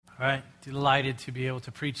All right, delighted to be able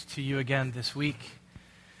to preach to you again this week.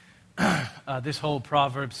 This whole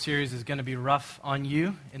Proverbs series is going to be rough on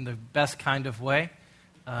you in the best kind of way.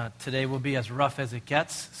 Today will be as rough as it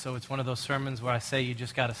gets, so it's one of those sermons where I say you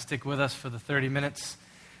just got to stick with us for the 30 minutes,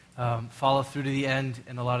 follow through to the end,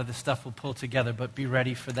 and a lot of this stuff will pull together, but be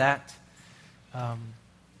ready for that.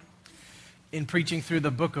 In preaching through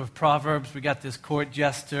the book of Proverbs, we got this court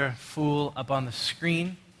jester fool up on the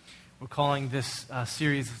screen. We're calling this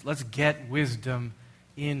series, Let's Get Wisdom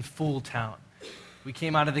in Fool Town. We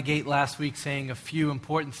came out of the gate last week saying a few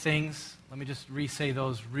important things. Let me just re-say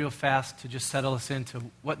those real fast to just settle us into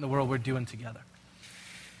what in the world we're doing together.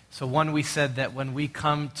 So one, we said that when we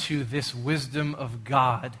come to this wisdom of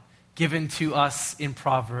God given to us in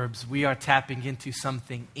Proverbs, we are tapping into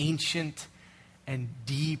something ancient and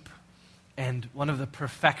deep and one of the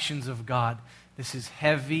perfections of God. This is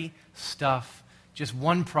heavy stuff. Just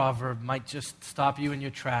one proverb might just stop you in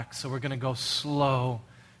your tracks, so we're going to go slow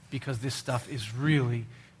because this stuff is really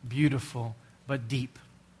beautiful but deep.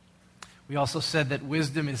 We also said that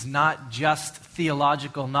wisdom is not just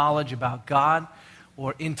theological knowledge about God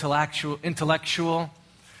or intellectual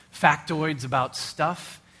factoids about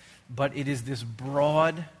stuff, but it is this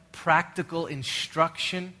broad, practical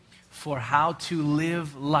instruction for how to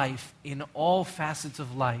live life in all facets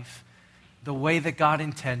of life the way that God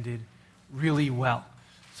intended really well.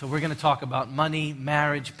 So we're going to talk about money,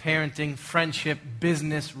 marriage, parenting, friendship,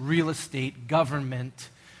 business, real estate, government,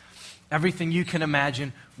 everything you can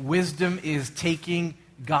imagine. Wisdom is taking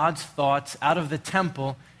God's thoughts out of the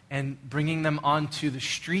temple and bringing them onto the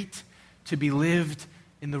street to be lived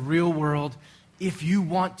in the real world if you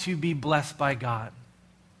want to be blessed by God.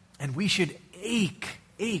 And we should ache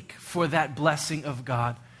for that blessing of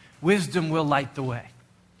God. Wisdom will light the way.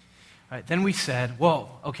 All right, then we said, whoa,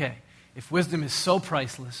 okay, if wisdom is so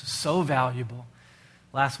priceless, so valuable,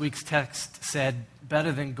 last week's text said,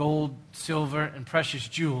 better than gold, silver, and precious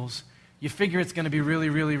jewels, you figure it's going to be really,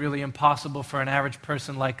 really, really impossible for an average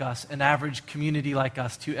person like us, an average community like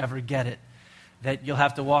us to ever get it. That you'll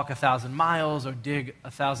have to walk 1,000 miles or dig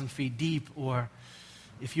 1,000 feet deep, or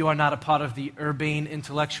if you are not a part of the urbane,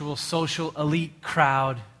 intellectual, social elite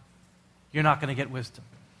crowd, you're not going to get wisdom.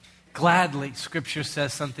 Gladly, Scripture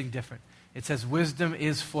says something different. It says wisdom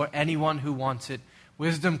is for anyone who wants it.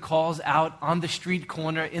 Wisdom calls out on the street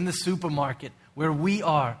corner in the supermarket where we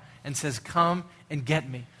are and says, come and get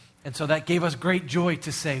me. And so that gave us great joy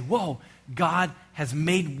to say, whoa, God has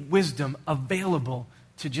made wisdom available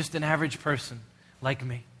to just an average person like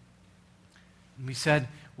me. And we said,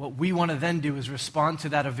 what we want to then do is respond to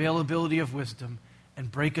that availability of wisdom and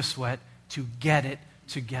break a sweat to get it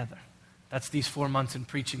together. That's these 4 months in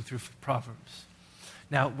preaching through Proverbs.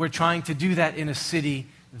 Now, we're trying to do that in a city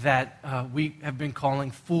that we have been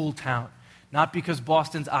calling Fool Town. Not because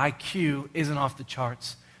Boston's IQ isn't off the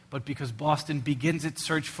charts, but because Boston begins its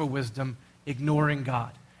search for wisdom ignoring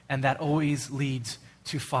God. And that always leads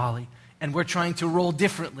to folly. And we're trying to roll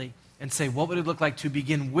differently and say, what would it look like to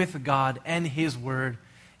begin with God and His Word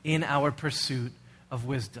in our pursuit of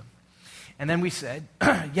wisdom? And then we said,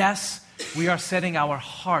 yes, we are setting our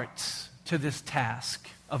hearts to this task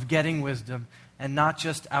of getting wisdom and not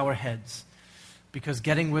just our heads. Because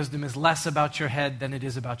getting wisdom is less about your head than it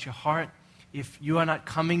is about your heart. If you are not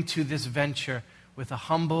coming to this venture with a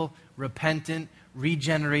humble, repentant,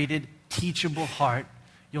 regenerated, teachable heart,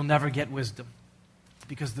 you'll never get wisdom.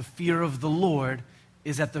 Because the fear of the Lord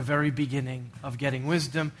is at the very beginning of getting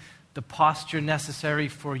wisdom. The posture necessary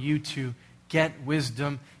for you to get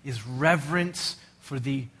wisdom is reverence for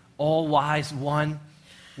the all-wise one.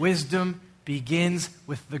 Wisdom begins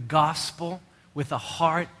with the gospel, with a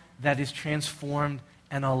heart that is transformed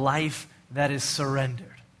and a life that is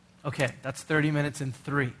surrendered. Okay, that's 30 minutes in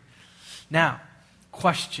 3. Now,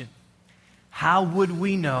 question. How would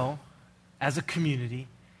we know as a community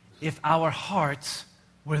if our hearts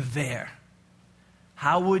were there?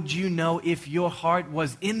 How would you know if your heart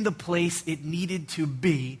was in the place it needed to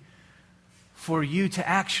be for you to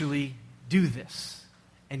actually do this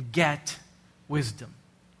and get wisdom?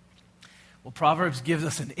 Well, Proverbs gives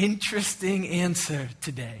us an interesting answer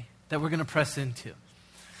today that we're going to press into.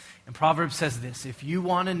 And Proverbs says this: if you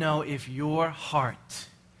want to know if your heart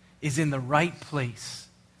is in the right place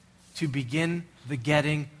to begin the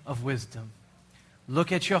getting of wisdom,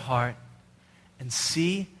 look at your heart and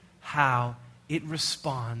see how it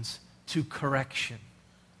responds to correction.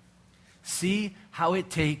 See how it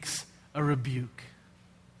takes a rebuke.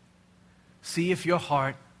 See if your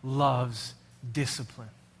heart loves discipline.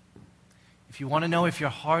 If you want to know if your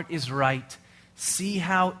heart is right, see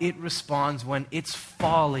how it responds when its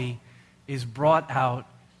folly is brought out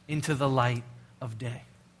into the light of day.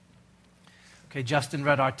 Okay, Justin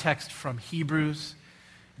read our text from Hebrews.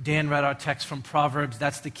 Dan read our text from Proverbs.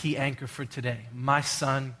 That's the key anchor for today. My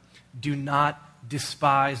son, do not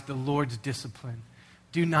despise the Lord's discipline.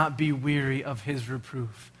 Do not be weary of his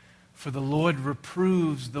reproof. For the Lord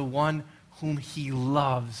reproves the one whom he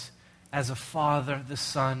loves, as a father the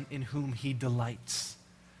son in whom he delights.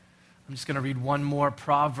 I'm just going to read one more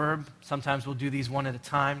proverb. Sometimes we'll do these one at a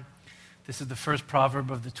time. This is the first proverb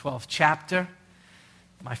of the 12th chapter.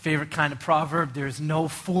 My favorite kind of proverb. There's no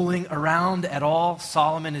fooling around at all.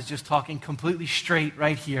 Solomon is just talking completely straight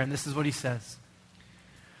right here, and this is what he says.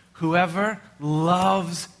 Whoever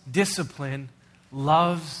loves discipline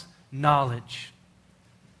loves knowledge,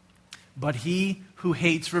 but he who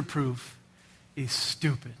hates reproof is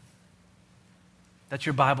stupid. That's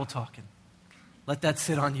your Bible talking. Let that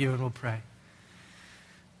sit on you and we'll pray.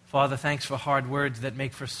 Father, thanks for hard words that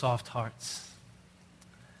make for soft hearts.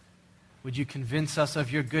 Would you convince us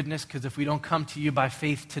of your goodness? Because if we don't come to you by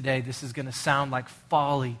faith today, this is going to sound like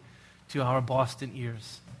folly to our Boston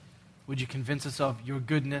ears. Would you convince us of your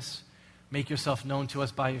goodness? Make yourself known to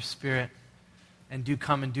us by your Spirit. And do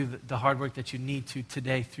come and do the hard work that you need to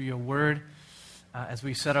today through your word. As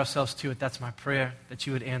we set ourselves to it, that's my prayer, that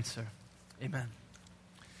you would answer. Amen.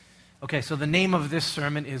 Okay, so the name of this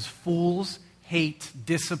sermon is Fools Hate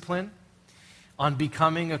Discipline, on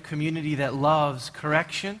becoming a community that loves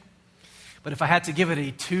correction. But if I had to give it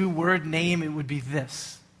a 2-word name, it would be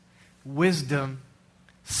this: wisdom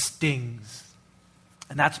stings.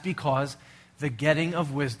 And that's because the getting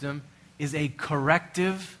of wisdom is a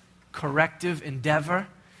corrective endeavor,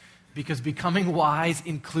 because becoming wise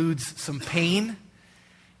includes some pain.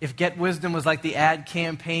 If Get Wisdom was like the ad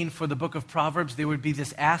campaign for the book of Proverbs, there would be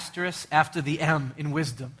this asterisk after the M in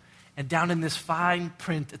wisdom. And down in this fine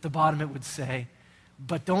print at the bottom it would say,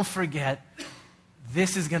 but don't forget,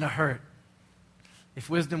 this is going to hurt. If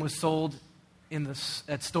wisdom was sold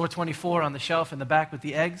at store 24 on the shelf in the back with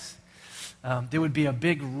the eggs, there would be a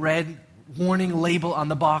big red warning label on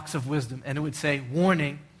the box of wisdom. And it would say,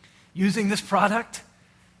 warning, using this product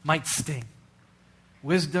might sting.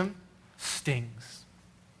 Wisdom stings.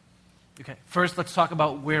 Okay, first let's talk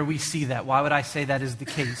about where we see that. Why would I say that is the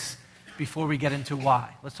case before we get into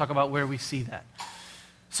why? Let's talk about where we see that.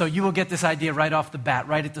 So you will get this idea right off the bat,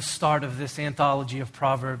 right at the start of this anthology of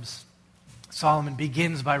Proverbs. Solomon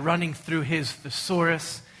begins by running through his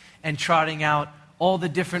thesaurus and trotting out all the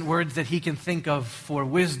different words that he can think of for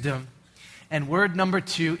wisdom. And word number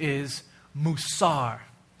 2 is musar,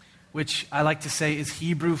 which I like to say is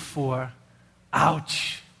Hebrew for,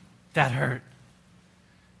 ouch, that hurt.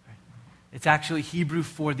 It's actually Hebrew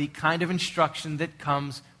for the kind of instruction that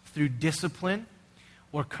comes through discipline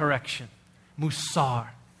or correction. Musar.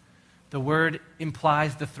 The word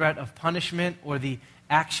implies the threat of punishment or the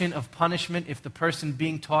action of punishment if the person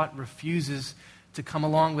being taught refuses to come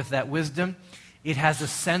along with that wisdom. It has a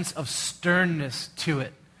sense of sternness to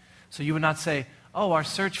it. So you would not say, oh, our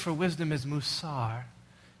search for wisdom is musar.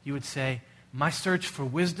 You would say, my search for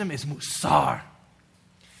wisdom is musar.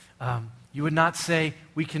 You would not say,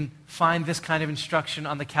 we can find this kind of instruction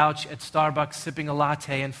on the couch at Starbucks sipping a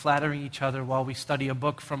latte and flattering each other while we study a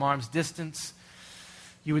book from arm's distance.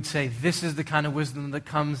 You would say, this is the kind of wisdom that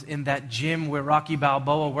comes in that gym where Rocky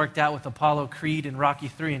Balboa worked out with Apollo Creed in Rocky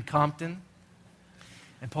III in Compton.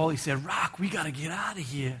 And Paulie said, Rock, we got to get out of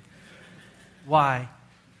here. Why?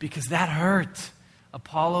 Because that hurt.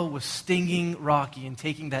 Apollo was stinging Rocky and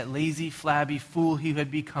taking that lazy, flabby fool he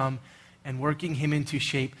had become and working him into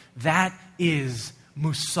shape. That is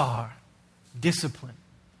musar, discipline.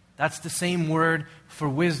 That's the same word for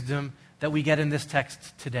wisdom that we get in this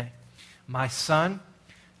text today. My son,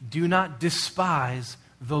 do not despise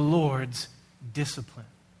the Lord's discipline.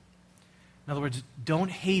 In other words, don't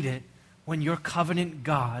hate it when your covenant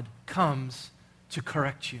God comes to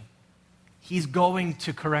correct you. He's going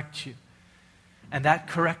to correct you. And that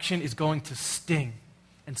correction is going to sting.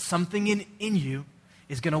 And something in you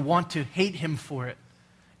is going to want to hate him for it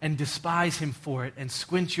and despise him for it and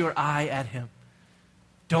squint your eye at him.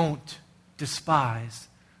 Don't despise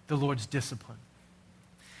the Lord's discipline.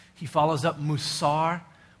 He follows up musar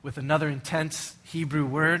with another intense Hebrew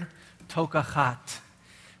word, tokachat,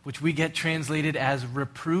 which we get translated as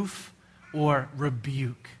reproof or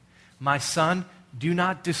rebuke. My son, do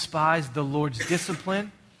not despise the Lord's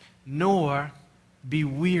discipline, nor be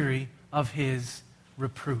weary of his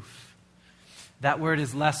reproof. That word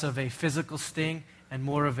is less of a physical sting and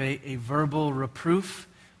more of a verbal reproof,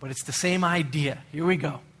 but it's the same idea. Here we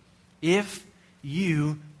go. If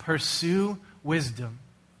you pursue wisdom,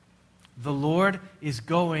 the Lord is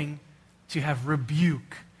going to have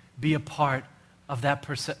rebuke be a part of that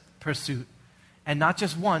pursuit. And not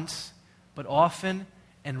just once, but often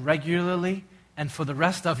and regularly and for the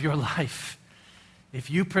rest of your life. If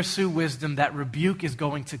you pursue wisdom, that rebuke is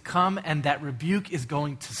going to come, and that rebuke is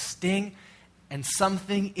going to sting, and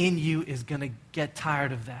something in you is going to get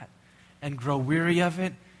tired of that and grow weary of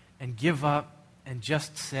it and give up and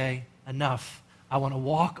just say, enough. I want to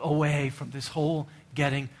walk away from this whole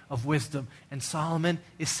getting of wisdom. And Solomon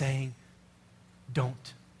is saying,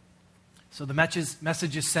 don't. So the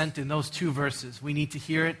message is sent in those two verses. We need to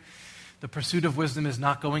hear it. The pursuit of wisdom is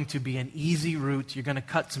not going to be an easy route. You're going to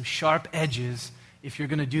cut some sharp edges if you're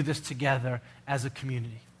going to do this together as a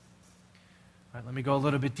community. All right, let me go a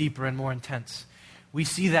little bit deeper and more intense. We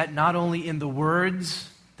see that not only in the words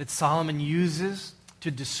that Solomon uses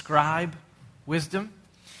to describe wisdom,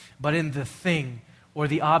 but in the thing or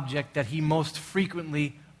the object that he most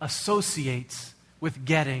frequently associates with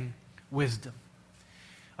getting wisdom.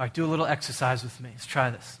 All right, do a little exercise with me. Let's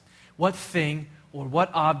try this. What thing or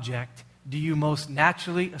what object do you most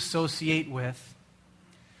naturally associate with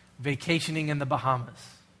vacationing in the Bahamas?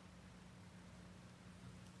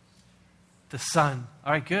 The sun.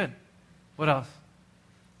 All right, good. What else?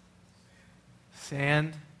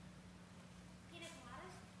 Sand.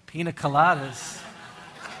 Pina coladas.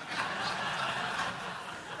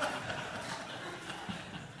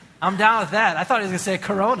 I'm down with that. I thought he was going to say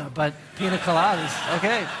Corona, but pina coladas.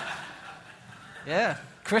 Okay. Yeah.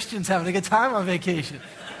 Christians having a good time on vacation.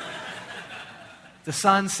 The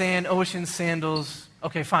sun, sand, ocean, sandals.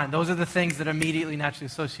 Okay, fine. Those are the things that immediately naturally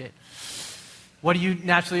associate. What do you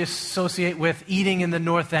naturally associate with eating in the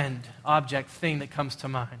North End? Object, thing that comes to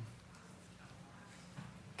mind.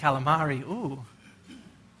 Calamari. Ooh.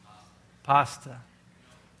 Pasta.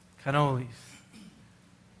 Cannolis.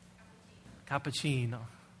 Cappuccino.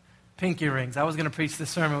 Pinky rings. I was going to preach this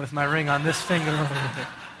sermon with my ring on this finger over here.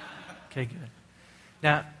 Okay,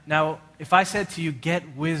 good. Now, if I said to you,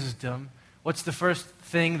 get wisdom, what's the first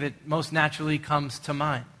thing that most naturally comes to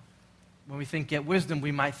mind? When we think get wisdom,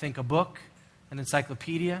 we might think a book, an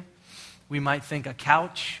encyclopedia. We might think a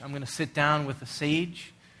couch. I'm going to sit down with a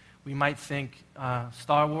sage. We might think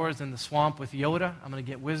Star Wars in the swamp with Yoda. I'm going to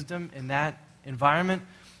get wisdom in that environment.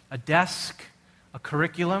 A desk, a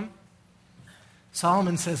curriculum.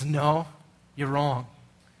 Solomon says, no, you're wrong.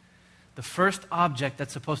 The first object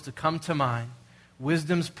that's supposed to come to mind,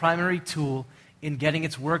 wisdom's primary tool in getting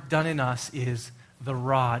its work done in us, is the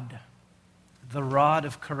rod. The rod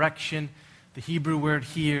of correction. The Hebrew word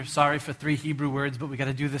here, sorry for 3 Hebrew words, but we got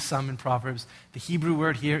to do this some in Proverbs. The Hebrew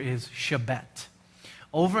word here is shebet.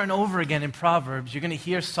 Over and over again in Proverbs, you're going to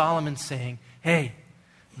hear Solomon saying, hey,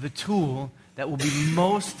 the tool that will be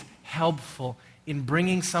most helpful in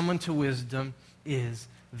bringing someone to wisdom is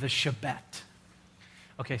the shebet.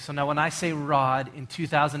 Okay, so now when I say rod in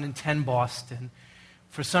 2010 Boston,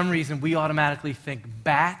 for some reason we automatically think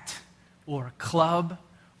bat or club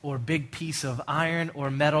or big piece of iron or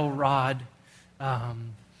metal rod,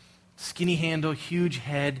 skinny handle, huge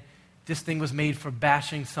head. This thing was made for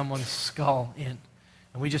bashing someone's skull in.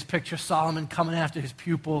 And we just picture Solomon coming after his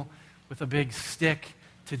pupil with a big stick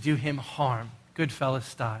to do him harm, Goodfellas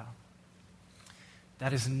style.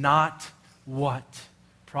 That is not what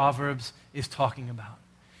Proverbs is talking about.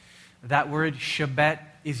 That word shebet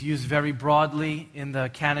is used very broadly in the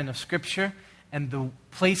canon of Scripture, and the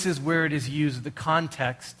places where it is used, the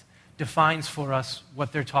context defines for us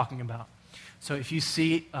what they're talking about. So if you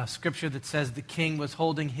see a scripture that says the king was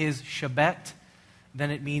holding his shebet,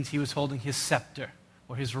 then it means he was holding his scepter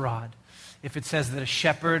or his rod. If it says that a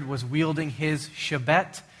shepherd was wielding his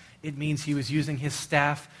shebet, it means he was using his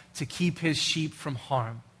staff to keep his sheep from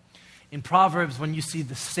harm. In Proverbs, when you see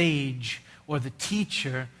the sage or the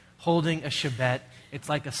teacher holding a shebet, it's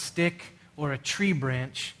like a stick or a tree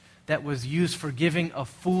branch that was used for giving a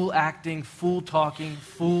fool-acting, fool-talking,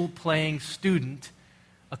 fool-playing student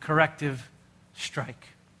a corrective strike.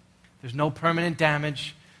 There's no permanent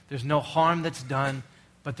damage. There's no harm that's done,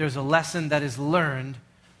 but there's a lesson that is learned.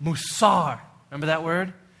 Musar, remember that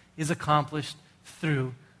word? Is accomplished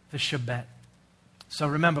through the shebet. So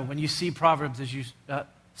remember, when you see Proverbs, as you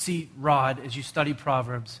see rod, as you study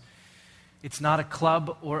Proverbs, it's not a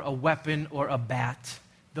club or a weapon or a bat.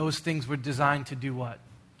 Those things were designed to do what?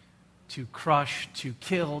 To crush, to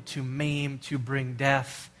kill, to maim, to bring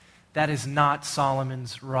death. That is not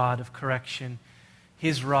Solomon's rod of correction.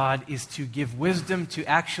 His rod is to give wisdom, to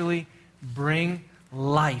actually bring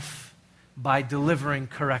life by delivering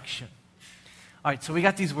correction. All right, so we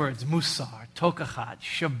got these words, musar, tokachat,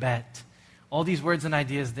 shebet, all these words and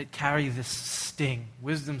ideas that carry this sting.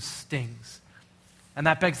 Wisdom stings. And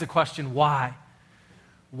that begs the question, why?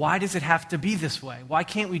 Why does it have to be this way? Why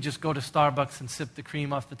can't we just go to Starbucks and sip the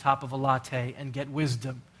cream off the top of a latte and get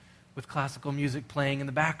wisdom with classical music playing in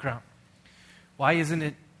the background? Why isn't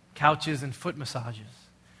it couches and foot massages?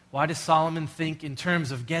 Why does Solomon think in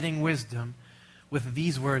terms of getting wisdom with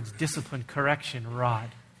these words, discipline, correction, rod?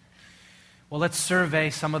 Well, let's survey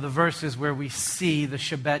some of the verses where we see the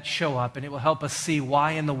Shebet show up, and it will help us see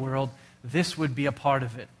why in the world this would be a part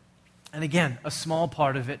of it. And again, a small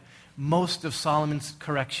part of it. Most of Solomon's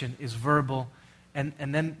correction is verbal, and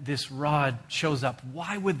then this rod shows up.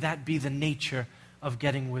 Why would that be the nature of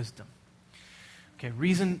getting wisdom? Okay,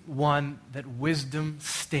 reason one that wisdom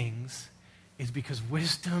stings is because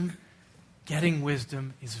getting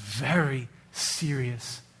wisdom is very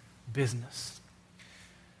serious business.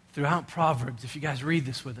 Throughout Proverbs, if you guys read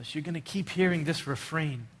this with us, you're going to keep hearing this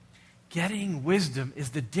refrain. Getting wisdom is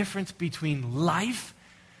the difference between life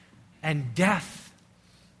and death.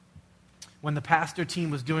 When the pastor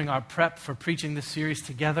team was doing our prep for preaching this series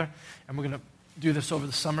together, and we're going to do this over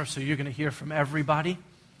the summer, so you're going to hear from everybody,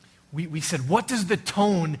 we said, what does the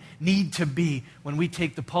tone need to be when we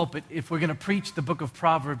take the pulpit if we're going to preach the book of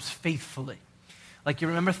Proverbs faithfully? Like, you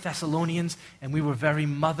remember Thessalonians, and we were very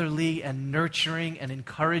motherly and nurturing and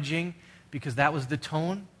encouraging because that was the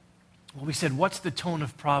tone? Well, we said, what's the tone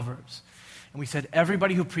of Proverbs? And we said,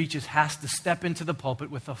 everybody who preaches has to step into the pulpit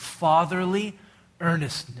with a fatherly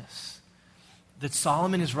earnestness. That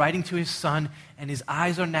Solomon is writing to his son, and his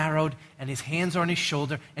eyes are narrowed, and his hands are on his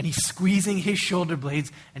shoulder, and he's squeezing his shoulder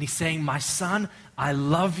blades, and he's saying, my son, I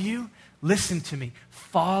love you. Listen to me.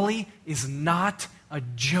 Folly is not a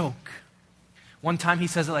joke. One time he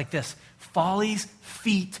says it like this: folly's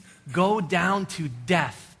feet go down to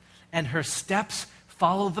death, and her steps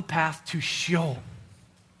follow the path to Sheol.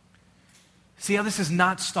 See how this is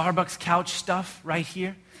not Starbucks couch stuff right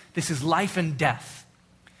here? This is life and death.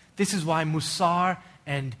 This is why Musar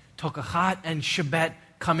and Tokachat and Shebet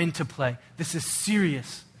come into play. This is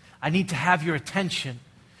serious. I need to have your attention.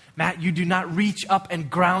 Matt, you do not reach up and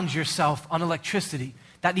ground yourself on electricity.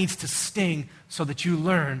 That needs to sting so that you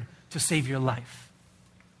learn to save your life.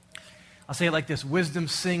 I'll say it like this: wisdom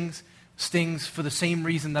stings for the same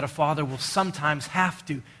reason that a father will sometimes have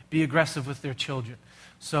to be aggressive with their children.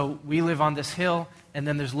 So we live on this hill, and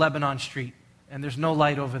then there's Lebanon Street, and there's no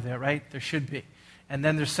light over there, right? There should be. And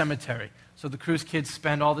then there's cemetery. So the Cruz kids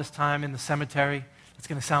spend all this time in the cemetery. It's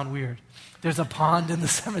going to sound weird. There's a pond in the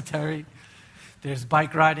cemetery. There's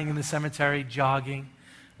bike riding in the cemetery, jogging.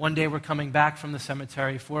 One day we're coming back from the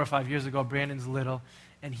cemetery 4 or 5 years ago. Brandon's little,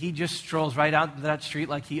 and he just strolls right out into that street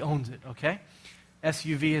like he owns it, okay?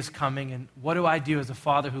 SUV is coming, and what do I do as a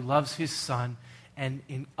father who loves his son, and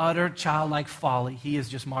in utter childlike folly, he is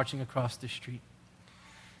just marching across the street?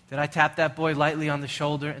 Did I tap that boy lightly on the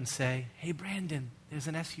shoulder and say, hey, Brandon, there's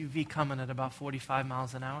an SUV coming at about 45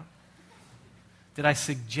 miles an hour? Did I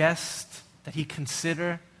suggest that he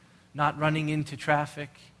consider not running into traffic?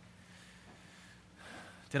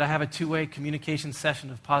 Did I have a two-way communication session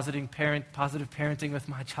of positive parenting with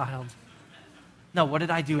my child? No, what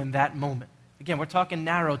did I do in that moment? Again, we're talking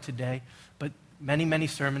narrow today, but many, many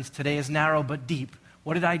sermons. Today is narrow but deep.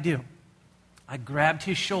 What did I do? I grabbed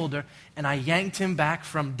his shoulder and I yanked him back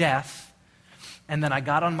from death, and then I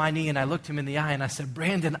got on my knee and I looked him in the eye and I said,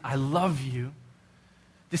 Brandon, I love you.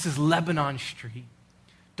 This is Lebanon Street.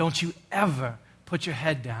 Don't you ever put your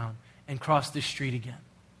head down and cross this street again.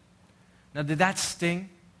 Now, did that sting?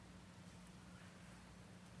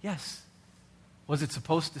 Yes. Was it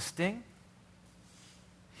supposed to sting?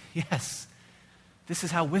 Yes. This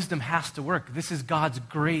is how wisdom has to work. This is God's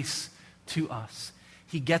grace to us.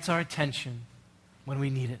 He gets our attention when we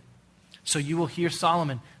need it. So you will hear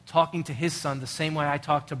Solomon talking to his son the same way I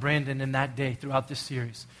talked to Brandon in that day throughout this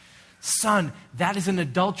series. Son, that is an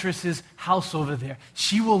adulteress's house over there.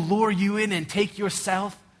 She will lure you in and take your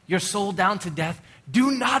soul down to death.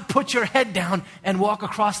 Do not put your head down and walk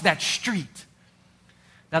across that street.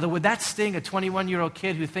 Now, would that sting a 21-year-old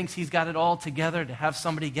kid who thinks he's got it all together to have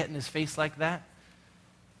somebody get in his face like that?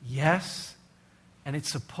 Yes, and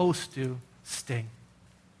it's supposed to sting.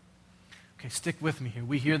 Okay, stick with me here.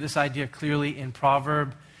 We hear this idea clearly in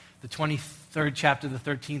Proverbs, the 23rd chapter, the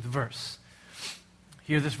 13th verse.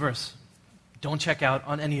 Hear this verse. Don't check out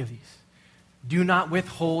on any of these. Do not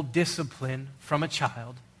withhold discipline from a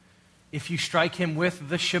child. If you strike him with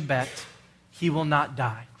the shebet, he will not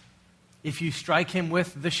die. If you strike him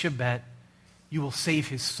with the shebet, you will save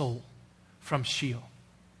his soul from Sheol.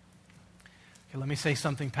 Okay, let me say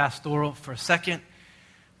something pastoral for a second.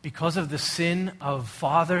 Because of the sin of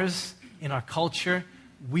fathers in our culture,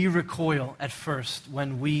 we recoil at first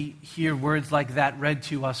when we hear words like that read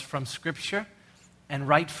to us from Scripture, and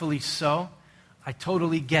rightfully so. I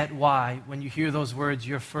totally get why, when you hear those words,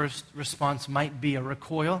 your first response might be a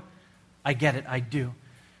recoil. I get it, I do.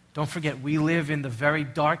 Don't forget, we live in the very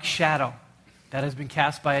dark shadow that has been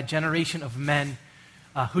cast by a generation of men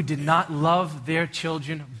who did not love their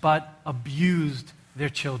children but abused their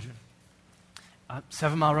children.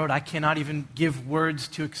 7 Mile Road, I cannot even give words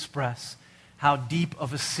to express how deep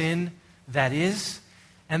of a sin that is,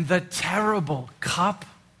 and the terrible cup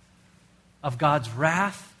of God's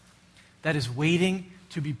wrath that is waiting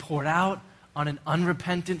to be poured out on an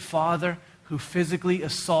unrepentant father who physically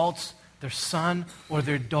assaults their son or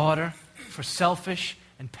their daughter for selfish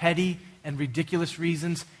and petty and ridiculous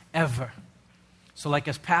reasons ever. So like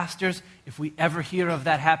as pastors, if we ever hear of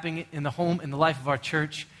that happening in the home, in the life of our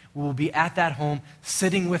church, we will be at that home,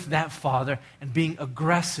 sitting with that father and being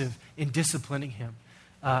aggressive in disciplining him.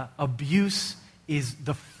 Abuse is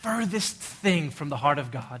the furthest thing from the heart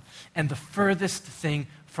of God and the furthest thing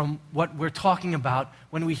from what we're talking about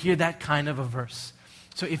when we hear that kind of a verse.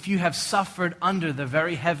 So if you have suffered under the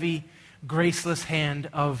very heavy, graceless hand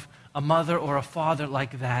of a mother or a father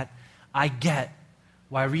like that, I get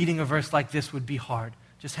why reading a verse like this would be hard.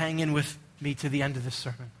 Just hang in with me to the end of the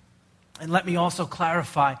sermon. And let me also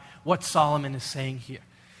clarify what Solomon is saying here.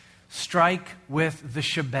 Strike with the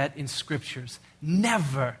shebet in scriptures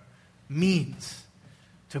never means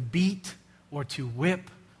to beat or to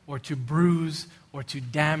whip or to bruise or to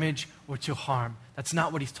damage or to harm. That's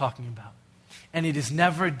not what he's talking about. And it is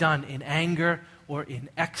never done in anger or in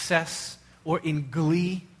excess or in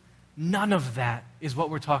glee. None of that is what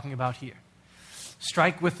we're talking about here.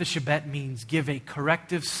 Strike with the shebet means give a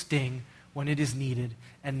corrective sting when it is needed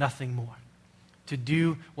and nothing more. To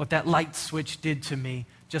do what that light switch did to me,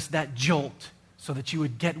 just that jolt, so that you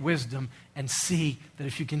would get wisdom and see that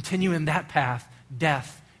if you continue in that path,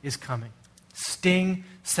 death is coming. Sting,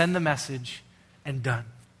 send the message, and done.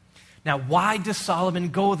 Now, why does Solomon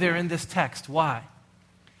go there in this text? Why?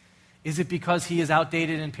 Is it because he is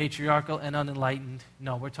outdated and patriarchal and unenlightened?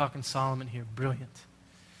 No, we're talking Solomon here. Brilliant.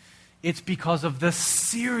 It's because of the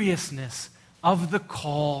seriousness of the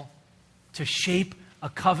call to shape a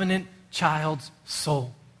covenant child's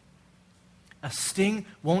soul. A sting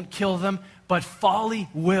won't kill them, but folly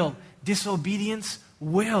will. Disobedience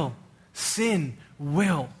will. Sin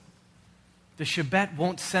will. The shebet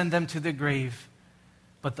won't send them to the grave,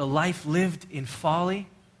 but the life lived in folly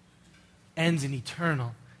ends in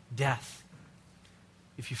eternal death.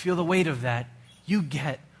 If you feel the weight of that, you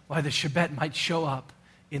get why the shebet might show up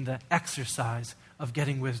in the exercise of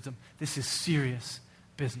getting wisdom. This is serious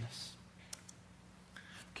business.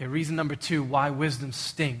 Okay, reason number 2, why wisdom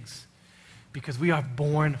stings. Because we are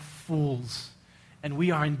born fools, and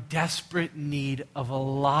we are in desperate need of a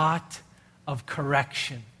lot of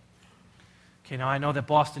correction. Okay, now I know that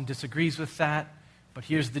Boston disagrees with that, but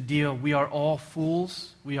here's the deal. We are all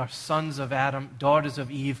fools. We are sons of Adam, daughters of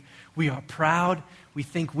Eve. We are proud. We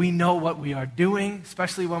think we know what we are doing,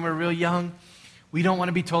 especially when we're real young. We don't want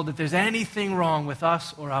to be told that there's anything wrong with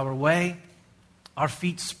us or our way. Our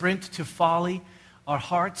feet sprint to folly. Our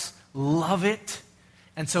hearts love it.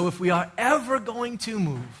 And so if we are ever going to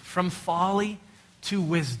move from folly to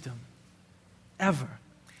wisdom, ever,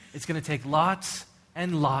 it's going to take lots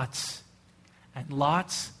and lots and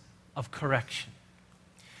lots of correction.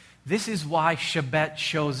 This is why shebet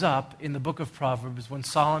shows up in the book of Proverbs when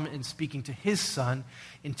Solomon is speaking to his son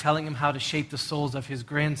in telling him how to shape the souls of his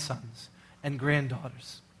grandsons and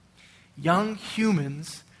granddaughters. Young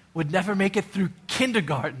humans would never make it through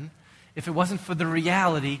kindergarten if it wasn't for the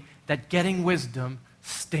reality that getting wisdom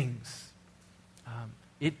stings.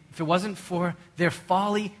 If it wasn't for their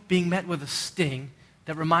folly being met with a sting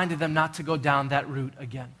that reminded them not to go down that route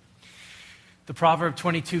again. The Proverb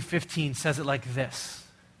 22:15 says it like this: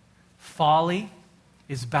 folly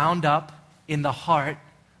is bound up in the heart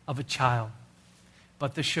of a child,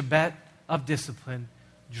 but the shebet of discipline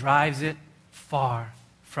drives it far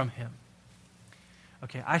from him.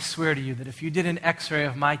 Okay, I swear to you that if you did an x-ray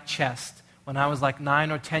of my chest when I was like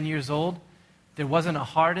 9 or 10 years old, there wasn't a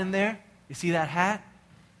heart in there. You see that hat?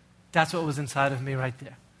 That's what was inside of me right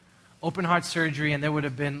there. Open heart surgery, and there would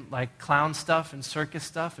have been like clown stuff and circus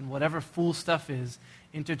stuff and whatever fool stuff is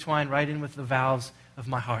intertwined right in with the valves of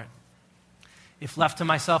my heart. If left to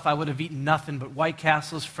myself, I would have eaten nothing but White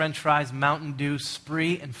Castles, French fries, Mountain Dew,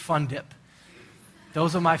 Spree, and Fun Dip.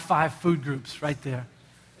 Those are my 5 food groups right there.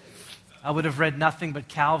 I would have read nothing but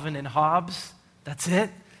Calvin and Hobbes. That's it.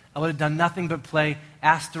 I would have done nothing but play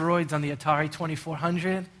Asteroids on the Atari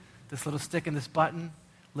 2400. This little stick and this button.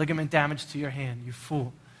 Ligament damage to your hand, you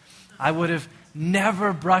fool. I would have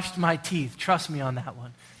never brushed my teeth. Trust me on that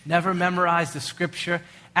one. Never memorized the scripture.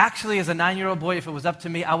 Actually, as a 9-year-old boy, if it was up to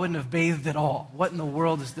me, I wouldn't have bathed at all. What in the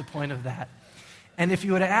world is the point of that? And if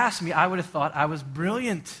you would have asked me, I would have thought I was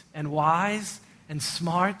brilliant and wise and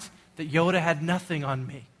smart that Yoda had nothing on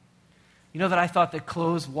me. You know that I thought that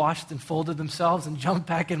clothes washed and folded themselves and jumped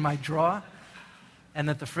back in my drawer? And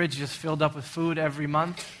that the fridge just filled up with food every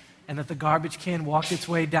month? And that the garbage can walked its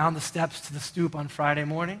way down the steps to the stoop on Friday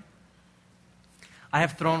morning? I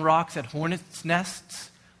have thrown rocks at hornets'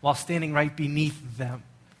 nests while standing right beneath them.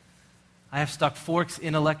 I have stuck forks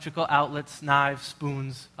in electrical outlets, knives,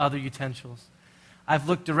 spoons, other utensils. I've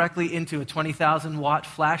looked directly into a 20,000-watt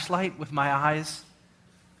flashlight with my eyes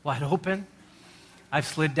wide open. I've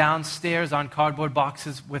slid downstairs on cardboard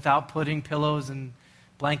boxes without putting pillows and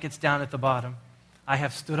blankets down at the bottom. I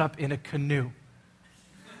have stood up in a canoe.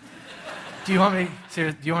 Do you want me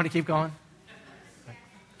to keep going?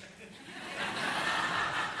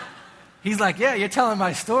 He's like, yeah, you're telling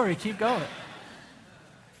my story. Keep going.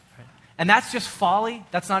 And that's just folly.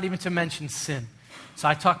 That's not even to mention sin. So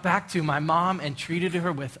I talked back to my mom and treated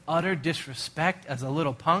her with utter disrespect as a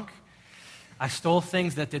little punk. I stole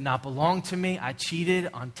things that did not belong to me. I cheated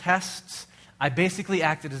on tests. I basically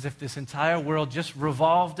acted as if this entire world just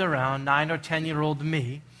revolved around 9 or 10-year-old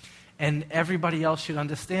me, and everybody else should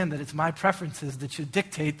understand that it's my preferences that should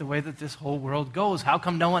dictate the way that this whole world goes. How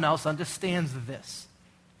come no one else understands this?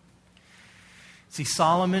 See,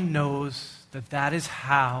 Solomon knows that that is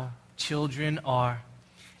how children are,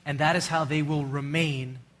 and that is how they will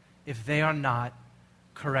remain if they are not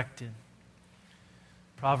corrected.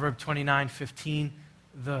 Proverb 29:15,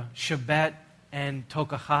 the Shebet and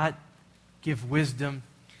Tokahat give wisdom,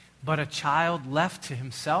 but a child left to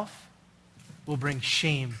himself will bring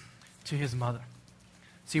shame to his mother.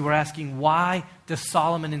 See, we're asking, why does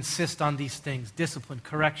Solomon insist on these things? Discipline,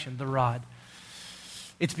 correction, the rod.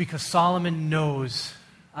 It's because Solomon knows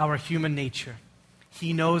our human nature.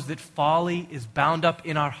 He knows that folly is bound up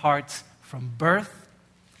in our hearts from birth,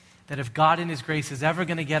 that if God in His grace is ever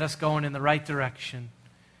going to get us going in the right direction,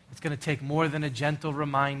 it's going to take more than a gentle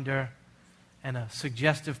reminder and a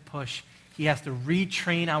suggestive push. He has to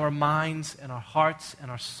retrain our minds and our hearts and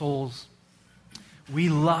our souls. We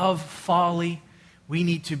love folly. We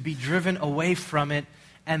need to be driven away from it,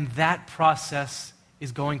 and that process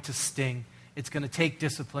is going to sting. It's going to take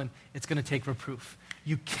discipline. It's going to take reproof.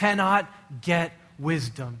 You cannot get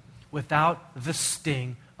wisdom without the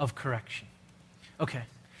sting of correction. Okay,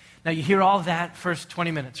 now you hear all that first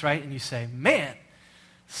 20 minutes, right? And you say, man,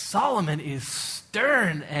 Solomon is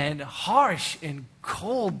stern and harsh and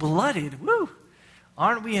cold-blooded. Woo!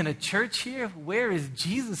 Aren't we in a church here? Where is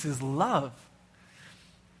Jesus' love?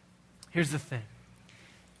 Here's the thing.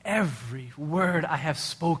 Every word I have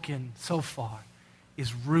spoken so far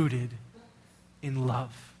is rooted in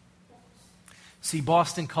love. See,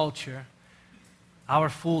 Boston culture, our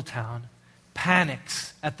fool town,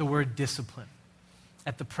 panics at the word discipline,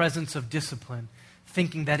 at the presence of discipline,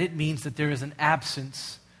 thinking that it means that there is an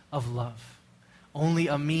absence of love. Only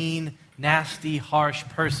a mean, nasty, harsh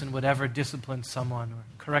person would ever discipline someone or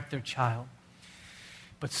correct their child.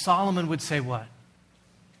 But Solomon would say what?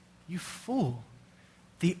 You fool.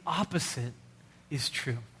 The opposite is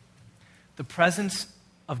true. The presence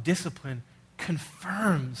of discipline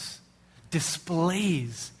confirms,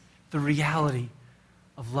 displays the reality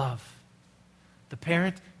of love. The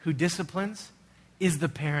parent who disciplines is the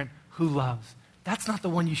parent who loves. That's not the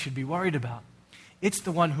one you should be worried about. It's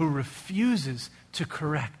the one who refuses to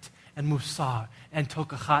correct and musar and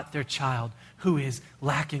tokachat their child who is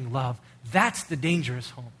lacking love. That's the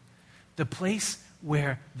dangerous home. The place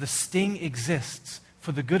where the sting exists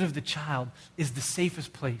for the good of the child is the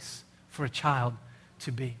safest place for a child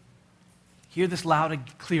to be. Hear this loud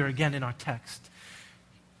and clear again in our text.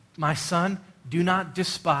 My son, do not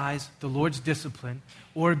despise the Lord's discipline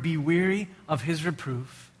or be weary of His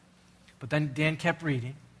reproof. But then Dan kept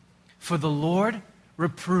reading. For the Lord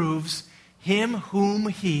reproves him whom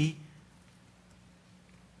He...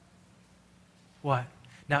 What?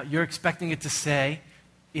 Now, you're expecting it to say,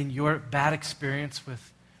 in your bad experience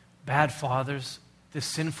with bad fathers, this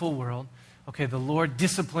sinful world, okay, the Lord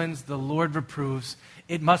disciplines, the Lord reproves.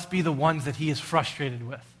 It must be the ones that He is frustrated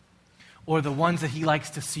with, or the ones that He likes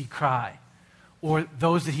to see cry, or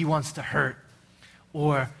those that He wants to hurt,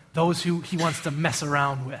 or those who He wants to mess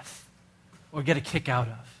around with, or get a kick out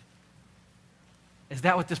of. Is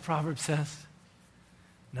that what this proverb says?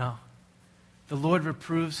 No. The Lord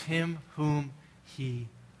reproves him whom He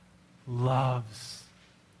loves.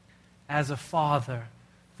 As a father,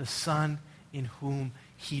 the son in whom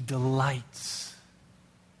He delights.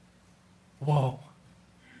 Whoa.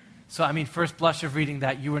 So, first blush of reading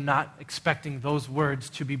that, you were not expecting those words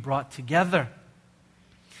to be brought together.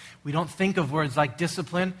 We don't think of words like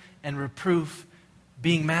discipline and reproof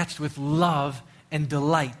being matched with love and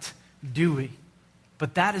delight, do we?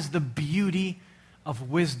 But that is the beauty of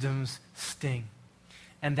wisdom's sting.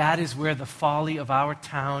 And that is where the folly of our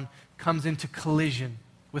town comes into collision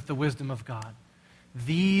with the wisdom of God.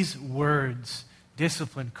 These words,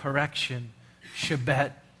 discipline, correction,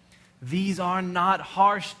 shebet, these are not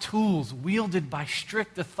harsh tools wielded by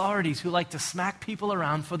strict authorities who like to smack people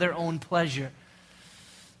around for their own pleasure.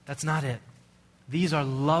 That's not it. These are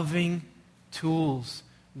loving tools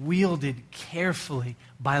wielded carefully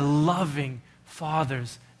by loving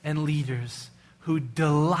fathers and leaders who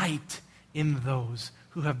delight in those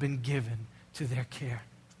who have been given to their care.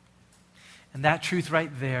 And that truth right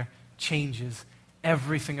there changes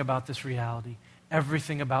everything about this reality,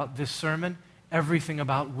 everything about this sermon, everything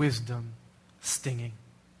about wisdom stinging.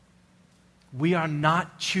 We are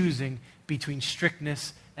not choosing between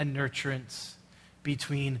strictness and nurturance,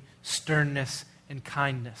 between sternness and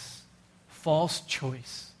kindness. False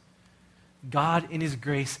choice. God, in His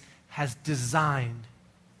grace, has designed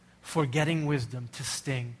for getting wisdom to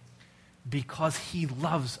sting because He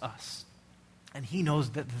loves us. And He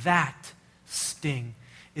knows that that sting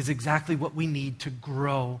is exactly what we need to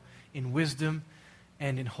grow in wisdom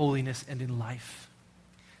and in holiness and in life.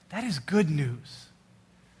 That is good news.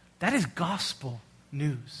 That is gospel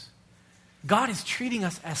news. God is treating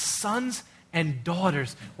us as sons and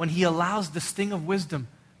daughters when He allows the sting of wisdom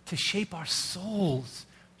to shape our souls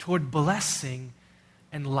toward blessing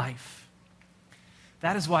and life.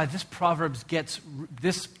 That is why this proverb gets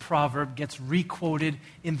requoted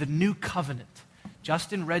in the New Covenant.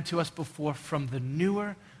 Justin read to us before from the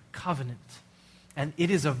Newer Covenant. And it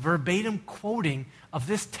is a verbatim quoting of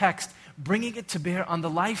this text, bringing it to bear on the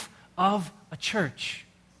life of a church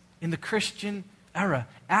in the Christian era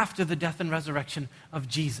after the death and resurrection of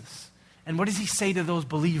Jesus. And what does he say to those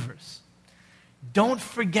believers? Don't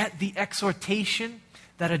forget the exhortation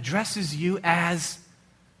that addresses you as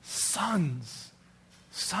sons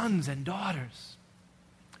and daughters.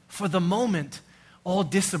 For the moment, all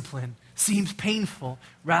discipline seems painful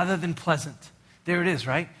rather than pleasant. There it is,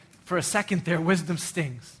 right? For a second there, wisdom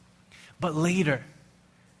stings. But later,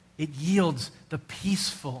 it yields the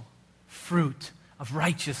peaceful fruit of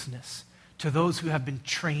righteousness to those who have been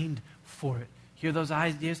trained for it. Hear those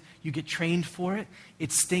ideas? You get trained for it.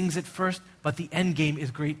 It stings at first, but the end game is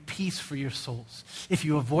great peace for your souls. If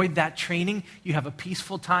you avoid that training, you have a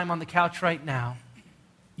peaceful time on the couch right now.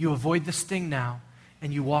 You avoid the sting now,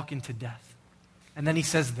 and you walk into death. And then he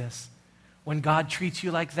says this, when God treats you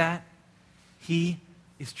like that, He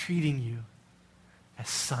is treating you as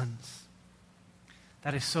sons.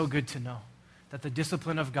 That is so good to know, that the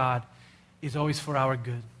discipline of God is always for our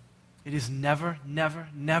good. It is never, never,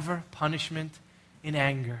 never punishment in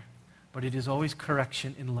anger, but it is always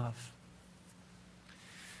correction in love.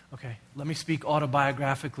 Okay, let me speak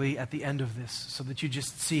autobiographically at the end of this so that you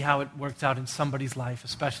just see how it works out in somebody's life,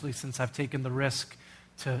 especially since I've taken the risk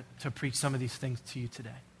to preach some of these things to you today.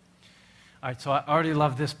 All right, so I already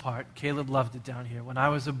love this part. Caleb loved it down here. When I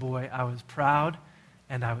was a boy, I was proud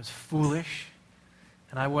and I was foolish,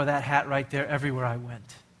 and I wore that hat right there everywhere I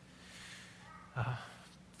went.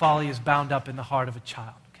 Folly is bound up in the heart of a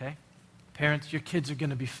child, okay? Parents, your kids are going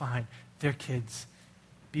to be fine. They're kids.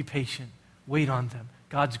 Be patient. Wait on them.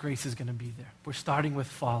 God's grace is going to be there. We're starting with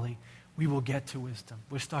folly. We will get to wisdom.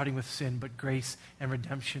 We're starting with sin, but grace and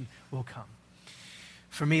redemption will come.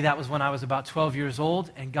 For me, that was when I was about 12 years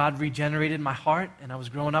old, and God regenerated my heart, and I was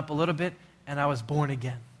growing up a little bit, and I was born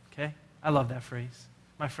again, okay? I love that phrase.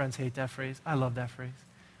 My friends hate that phrase. I love that phrase.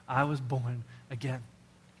 I was born again.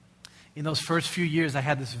 In those first few years, I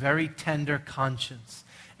had this very tender conscience,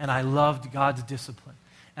 and I loved God's discipline,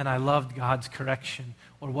 and I loved God's correction,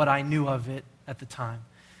 or what I knew of it at the time.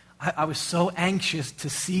 I was so anxious to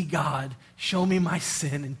see God show me my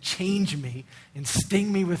sin and change me and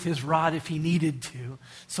sting me with His rod if He needed to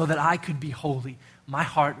so that I could be holy. My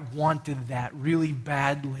heart wanted that really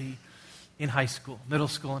badly in high school, middle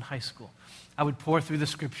school and high school. I would pour through the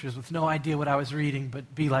scriptures with no idea what I was reading,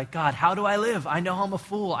 but be like, God, how do I live? I know I'm a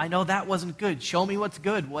fool. I know that wasn't good. Show me what's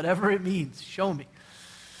good, whatever it means. Show me.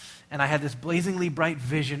 And I had this blazingly bright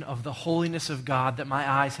vision of the holiness of God that my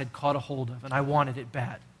eyes had caught a hold of, and I wanted it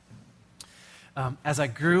bad. As I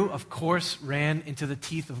grew, of course, ran into the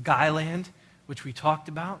teeth of Guyland, which we talked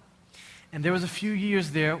about. And there was a few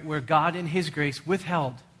years there where God, in His grace,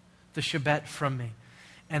 withheld the shebet from me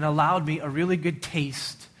and allowed me a really good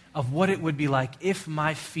taste of what it would be like if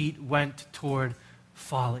my feet went toward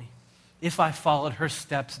folly, if I followed her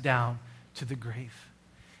steps down to the grave.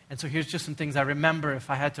 And so here's just some things I remember. If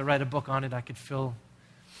I had to write a book on it, I could fill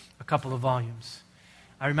a couple of volumes.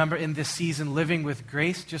 I remember in this season living with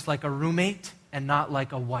Grace just like a roommate and not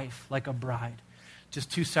like a wife, like a bride. Just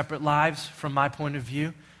two separate lives from my point of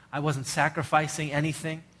view. I wasn't sacrificing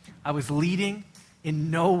anything. I was leading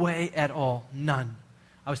in no way at all, none.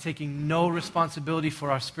 I was taking no responsibility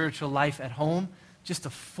for our spiritual life at home, just a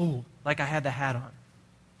fool, like I had the hat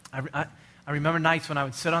on. I remember nights when I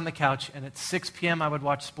would sit on the couch, and at 6 p.m. I would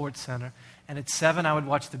watch SportsCenter, and at 7 I would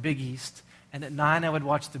watch the Big East, and at 9 I would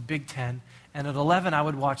watch the Big Ten, and at 11 I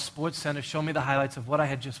would watch SportsCenter show me the highlights of what I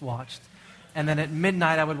had just watched, and then at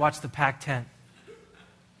midnight I would watch the Pac-10.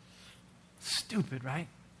 Stupid, right?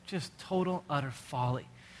 Just total, utter folly.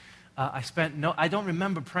 I don't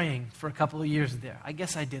remember praying for a couple of years there. I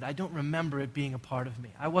guess I did. I don't remember it being a part of me.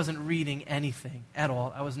 I wasn't reading anything at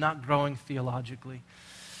all. I was not growing theologically.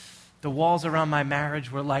 The walls around my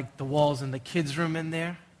marriage were like the walls in the kids' room in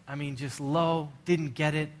there. I mean, just low, didn't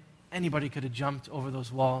get it. Anybody could have jumped over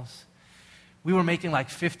those walls. We were making like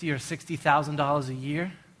 $50,000 or $60,000 a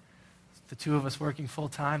year. The two of us working full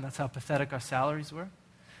time. That's how pathetic our salaries were.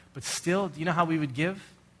 But still, do you know how we would give?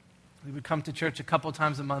 We would come to church a couple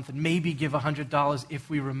times a month and maybe give $100 if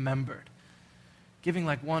we remembered. Giving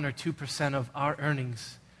like 1 or 2% of our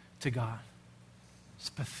earnings to God. It's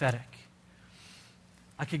pathetic.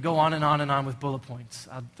 I could go on and on and on with bullet points.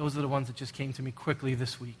 Those are the ones that just came to me quickly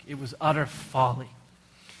this week. It was utter folly.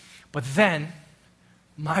 But then,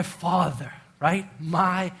 my father, right?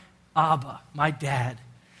 My Abba, my dad,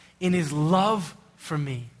 in his love for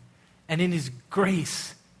me and in his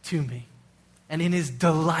grace to me, and in his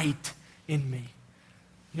delight in me.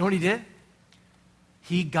 You know what he did?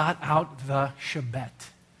 He got out the Shabbat.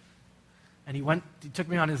 And he took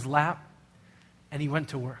me on his lap, and he went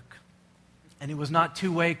to work. And it was not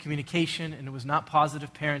two-way communication, and it was not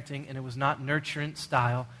positive parenting, and it was not nurturant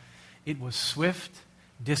style. It was swift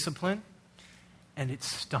discipline, and it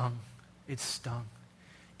stung. It stung.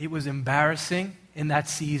 It was embarrassing in that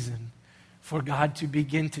season for God to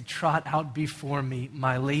begin to trot out before me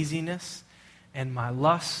my laziness, and my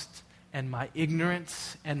lust, and my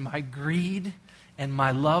ignorance, and my greed, and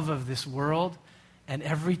my love of this world. And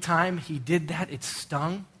every time he did that, it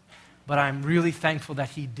stung. But I'm really thankful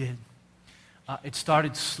that he did. It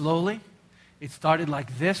started slowly. It started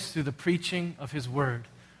like this through the preaching of his word.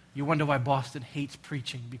 You wonder why Boston hates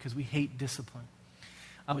preaching, because we hate discipline.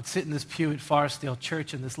 I would sit in this pew at Forestdale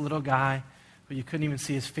Church, and this little guy, but you couldn't even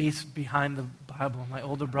see his face behind the Bible, my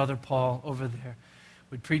older brother Paul over there,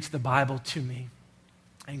 would preach the Bible to me,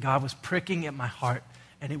 and God was pricking at my heart,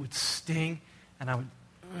 and it would sting, and I would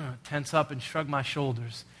tense up and shrug my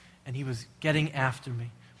shoulders, and he was getting after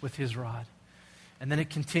me with his rod. And then it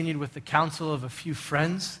continued with the counsel of a few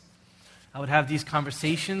friends. I would have these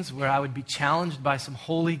conversations where I would be challenged by some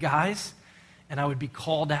holy guys, and I would be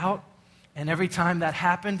called out, and every time that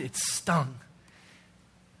happened, it stung.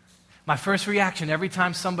 My first reaction every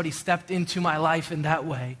time somebody stepped into my life in that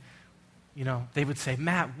way, they would say,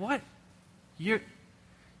 Matt, what are you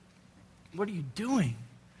doing?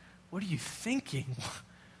 What are you thinking?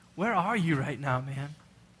 Where are you right now, man?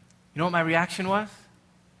 You know what my reaction was?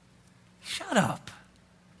 Shut up.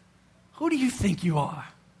 Who do you think you are?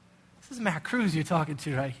 This is Matt Cruz you're talking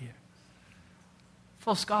to right here.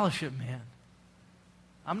 Full scholarship, man.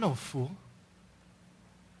 I'm no fool.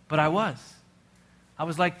 But I was. I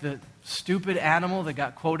was like the stupid animal that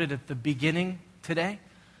got quoted at the beginning today.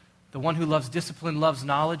 The one who loves discipline loves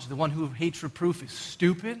knowledge. The one who hates reproof is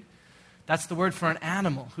stupid. That's the word for an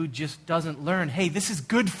animal who just doesn't learn, hey, this is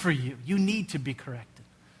good for you. You need to be corrected.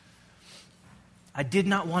 I did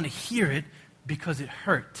not want to hear it because it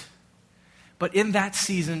hurt. But in that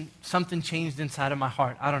season, something changed inside of my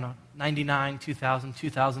heart. I don't know, 99, 2000,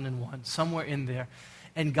 2001, somewhere in there.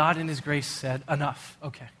 And God in his grace said, enough,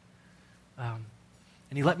 okay.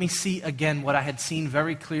 And he let me see again what I had seen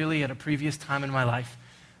very clearly at a previous time in my life.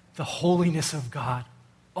 The holiness of God.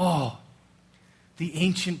 Oh, the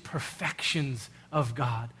ancient perfections of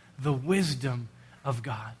God. The wisdom of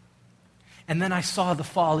God. And then I saw the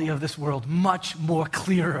folly of this world much more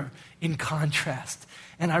clearer in contrast.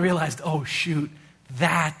 And I realized, oh shoot,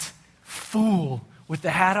 that fool with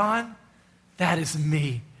the hat on, that is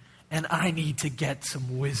me. And I need to get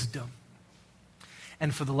some wisdom.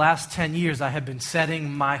 And for the last 10 years, I have been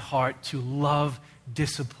setting my heart to love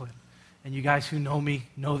discipline. And you guys who know me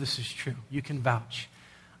know this is true. You can vouch.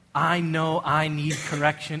 I know I need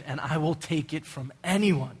correction, and I will take it from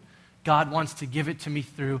anyone God wants to give it to me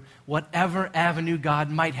through, whatever avenue God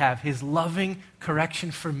might have, his loving correction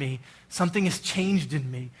for me. Something has changed in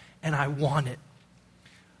me, and I want it.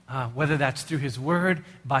 Whether that's through his word,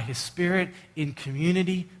 by his spirit, in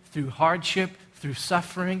community, through hardship, through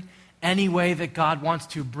suffering, any way that God wants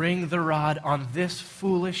to bring the rod on this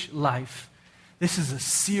foolish life. This is a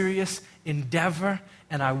serious endeavor,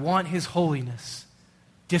 and I want his holiness.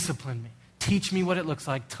 Discipline me. Teach me what it looks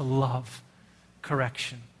like to love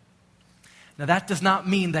correction. Now, that does not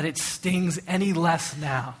mean that it stings any less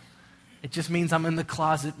now. It just means I'm in the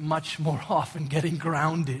closet much more often getting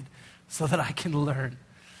grounded so that I can learn.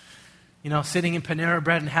 Sitting in Panera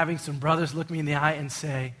Bread and having some brothers look me in the eye and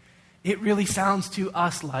say, it really sounds to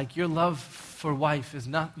us like your love for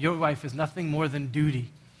your wife is nothing more than duty.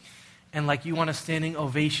 And like you want a standing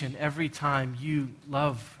ovation every time you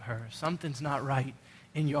love her. Something's not right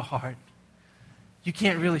in your heart. You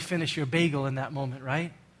can't really finish your bagel in that moment,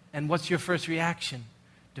 right? And what's your first reaction?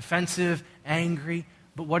 Defensive, angry.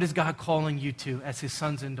 But what is God calling you to as his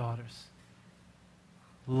sons and daughters?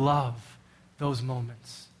 Love those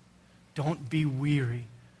moments. Don't be weary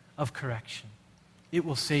of correction. It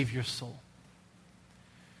will save your soul.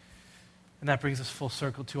 And that brings us full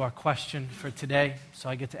circle to our question for today. So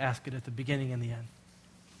I get to ask it at the beginning and the end.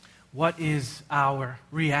 What is our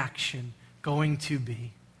reaction going to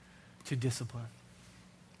be to discipline?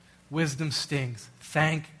 Wisdom stings.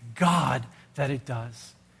 Thank God that it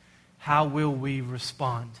does. How will we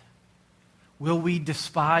respond? Will we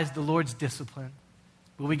despise the Lord's discipline?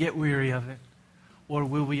 Will we get weary of it? Or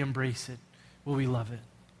will we embrace it? Will we love it?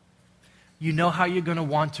 You know how you're going to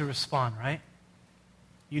want to respond, right?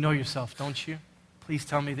 You know yourself, don't you? Please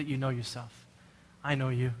tell me that you know yourself. I know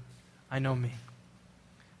you. I know me.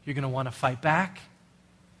 You're going to want to fight back.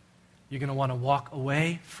 You're going to want to walk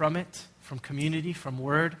away from it, from community, from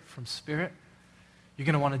word, from spirit. You're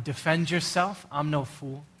going to want to defend yourself. I'm no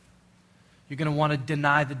fool. You're going to want to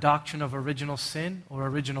deny the doctrine of original sin or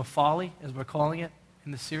original folly, as we're calling it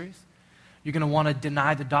in the series. You're going to want to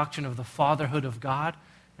deny the doctrine of the fatherhood of God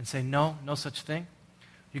and say, no, no such thing.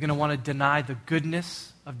 You're going to want to deny the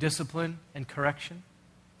goodness of discipline and correction.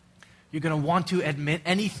 You're going to want to admit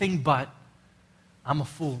anything but, I'm a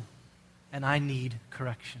fool and I need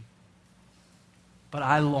correction. But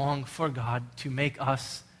I long for God to make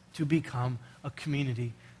us to become a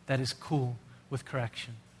community that is cool with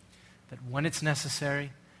correction. That when it's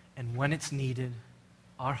necessary and when it's needed,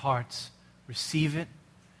 our hearts receive it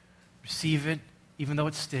even though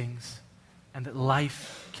it stings, and that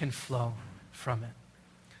life can flow from it.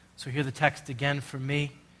 So hear the text again for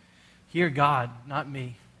me. Hear God, not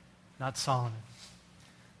me, not Solomon.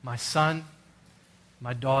 My son,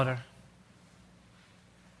 my daughter,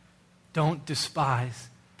 don't despise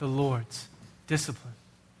the Lord's discipline.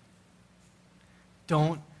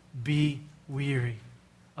 Don't be weary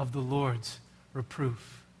of the Lord's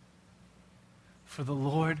reproof. For the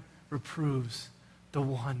Lord reproves the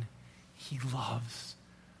one he loves,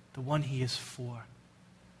 the one he is for.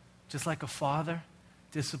 Just like a father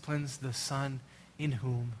disciplines the son in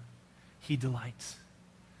whom he delights.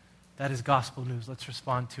 That is gospel news. Let's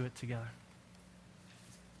respond to it together.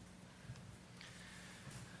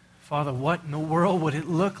 Father, what in the world would it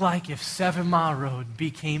look like if 7 Mile Road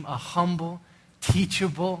became a humble,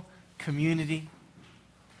 teachable community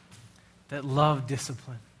that loved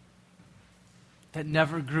discipline, that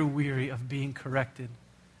never grew weary of being corrected,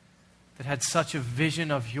 that had such a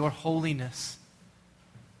vision of your holiness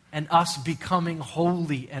and us becoming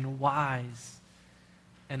holy and wise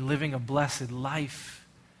and living a blessed life,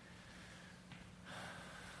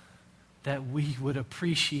 that we would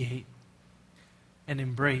appreciate and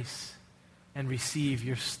embrace and receive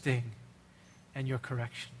your sting and your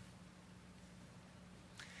correction.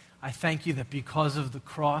 I thank you that because of the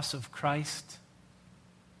cross of Christ,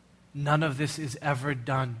 none of this is ever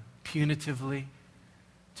done punitively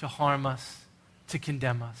to harm us, to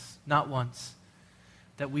condemn us. Not once.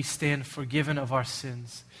 That we stand forgiven of our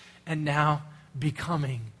sins and now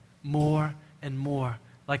becoming more and more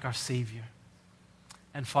like our Savior.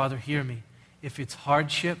 And Father, hear me. If it's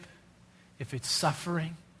hardship, if it's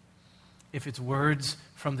suffering, if it's words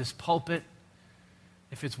from this pulpit,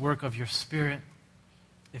 if it's work of your Spirit,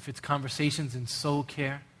 if it's conversations in soul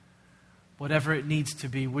care, whatever it needs to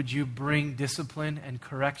be, would you bring discipline and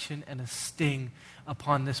correction and a sting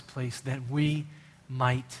upon this place that we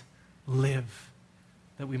might live,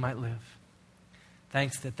 that we might live.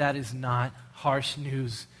 Thanks that is not harsh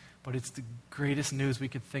news, but it's the greatest news we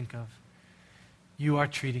could think of. You are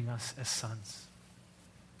treating us as sons.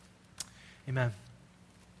 Amen.